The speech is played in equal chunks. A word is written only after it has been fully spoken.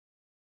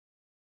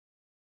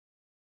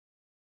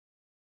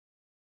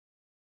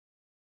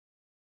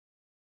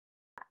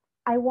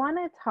I want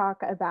to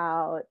talk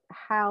about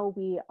how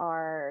we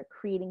are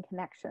creating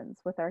connections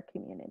with our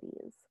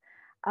communities.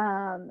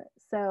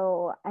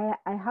 So I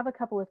have a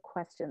couple of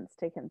questions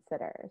to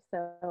consider.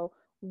 So,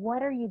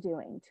 what are you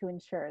doing to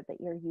ensure that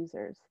your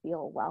users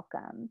feel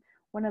welcome?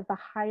 One of the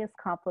highest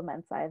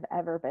compliments I've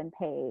ever been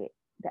paid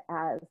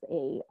as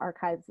a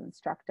archives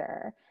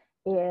instructor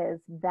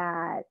is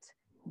that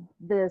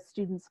the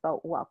students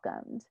felt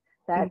welcomed,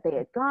 that they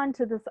had gone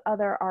to this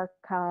other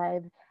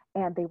archive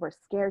and they were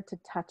scared to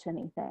touch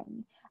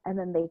anything. And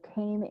then they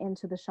came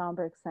into the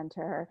Schomburg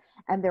Center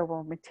and there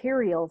were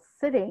materials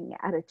sitting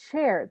at a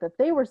chair that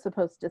they were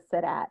supposed to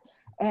sit at.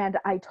 And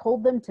I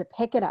told them to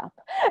pick it up.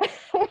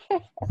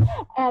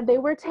 And they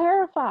were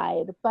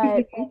terrified. But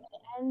at the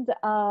end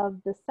of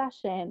the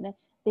session,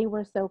 they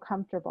were so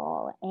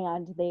comfortable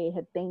and they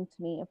had thanked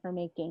me for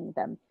making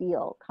them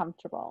feel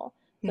comfortable.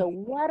 So,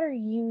 what are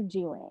you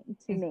doing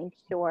to make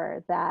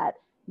sure that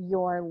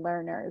your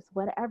learners,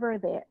 whatever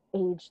the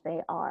age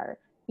they are,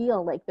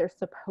 feel like they're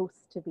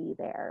supposed to be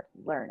there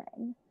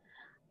learning?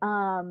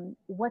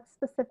 What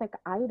specific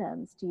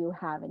items do you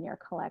have in your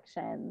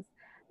collections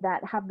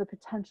that have the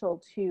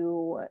potential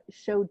to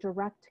show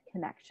direct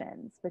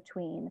connections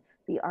between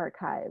the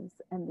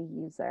archives and the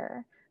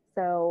user?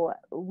 So,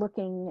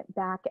 looking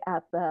back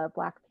at the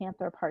Black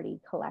Panther Party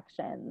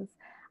collections,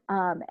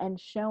 and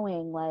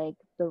showing like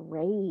the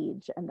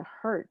rage and the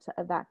hurt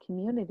of that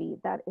community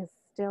that is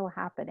still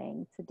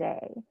happening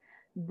today.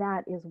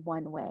 That is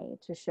one way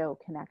to show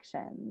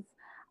connections.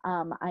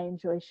 I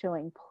enjoy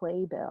showing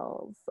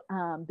playbills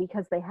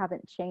because they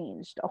haven't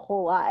changed a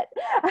whole lot.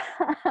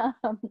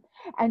 um,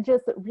 and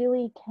just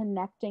really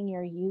connecting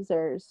your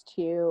users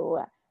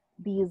to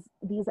these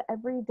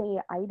everyday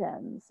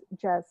items.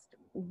 Just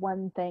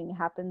one thing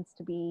happens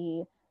to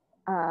be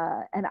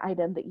an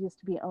item that used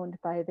to be owned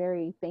by a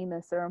very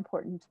famous or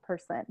important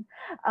person.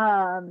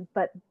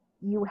 But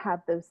you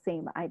have those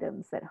same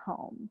items at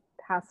home: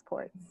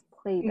 passports,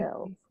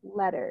 playbills,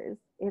 letters.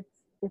 It's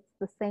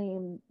the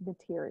same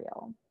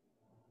material.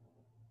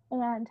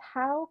 And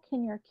how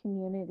can your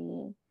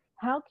community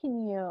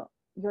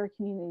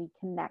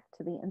connect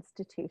to the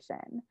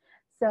institution?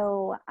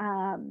 So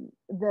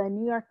the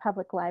New York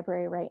Public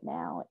Library right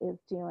now is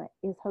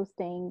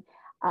hosting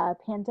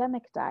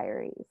pandemic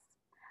diaries,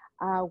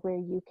 where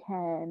you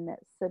can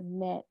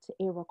submit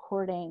a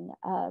recording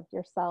of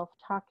yourself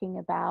talking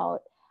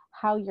about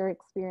how your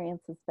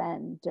experience has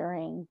been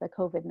during the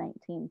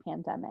COVID-19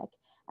 pandemic.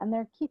 And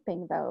they're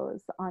keeping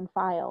those on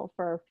file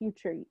for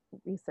future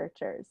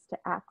researchers to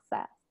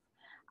access.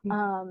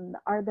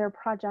 Are there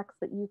projects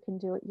that you can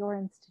do at your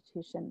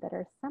institution that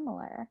are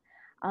similar?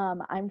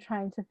 I'm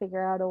trying to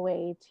figure out a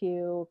way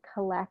to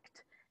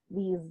collect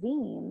these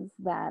zines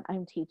that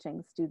I'm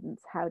teaching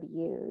students how to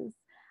use.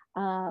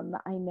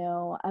 I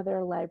know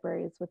other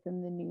libraries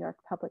within the New York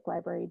Public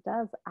Library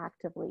does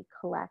actively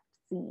collect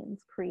zines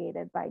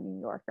created by New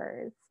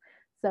Yorkers.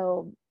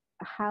 So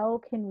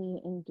how can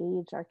we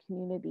engage our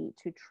community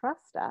to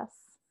trust us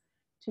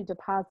to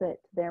deposit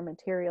their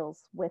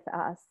materials with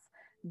us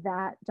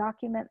that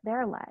document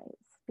their lives?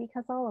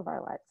 Because all of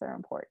our lives are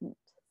important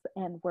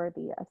and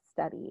worthy of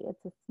study.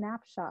 It's a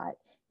snapshot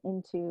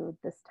into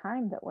this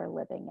time that we're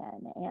living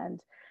in. And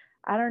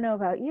I don't know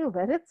about you,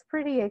 but it's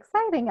pretty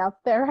exciting out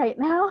there right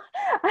now.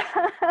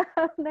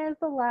 There's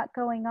a lot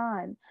going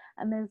on,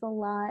 and there's a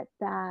lot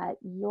that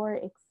your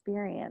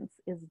experience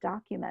is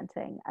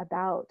documenting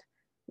about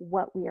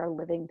what we are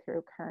living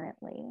through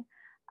currently.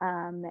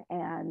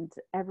 And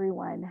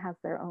everyone has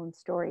their own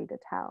story to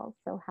tell.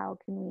 So, how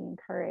can we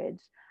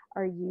encourage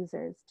our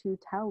users to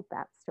tell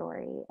that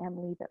story and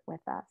leave it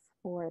with us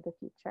for the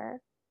future?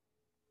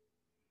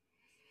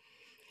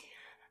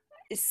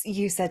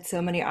 You said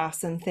so many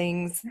awesome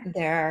things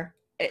there.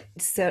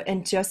 So,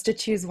 and just to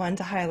choose one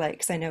to highlight,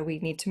 because I know we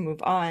need to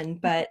move on,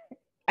 but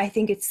I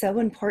think it's so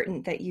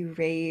important that you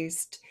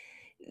raised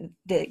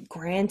the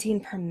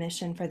granting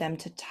permission for them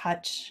to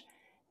touch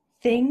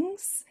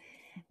things.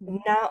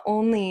 Mhm. Not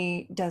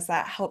only does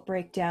that help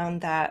break down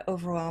that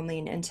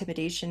overwhelming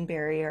intimidation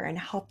barrier and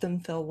help them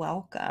feel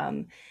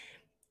welcome,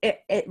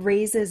 it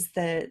raises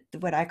the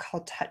what I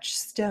call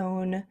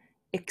touchstone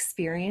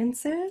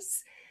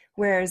experiences,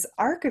 whereas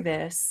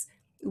archivists,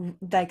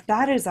 like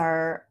that is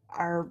our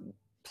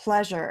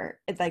pleasure.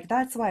 Like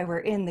that's why we're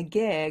in the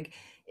gig,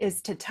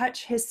 is to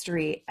touch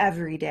history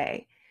every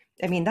day.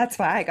 I mean, that's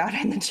why I got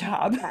in the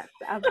job. Yes,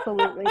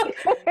 absolutely.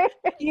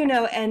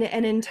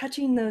 And in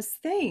touching those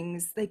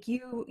things, like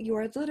you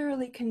are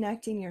literally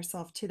connecting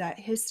yourself to that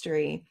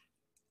history,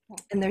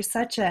 and there's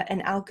such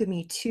an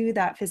alchemy to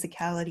that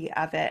physicality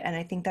of it. And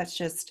I think that's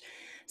just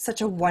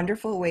such a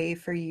wonderful way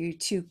for you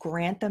to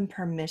grant them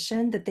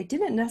permission that they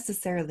didn't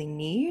necessarily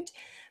need,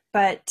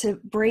 but to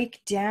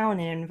break down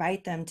and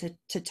invite them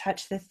to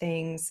touch the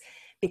things,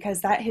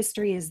 because that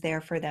history is there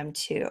for them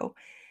too.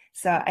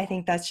 So I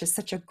think that's just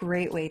such a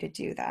great way to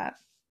do that.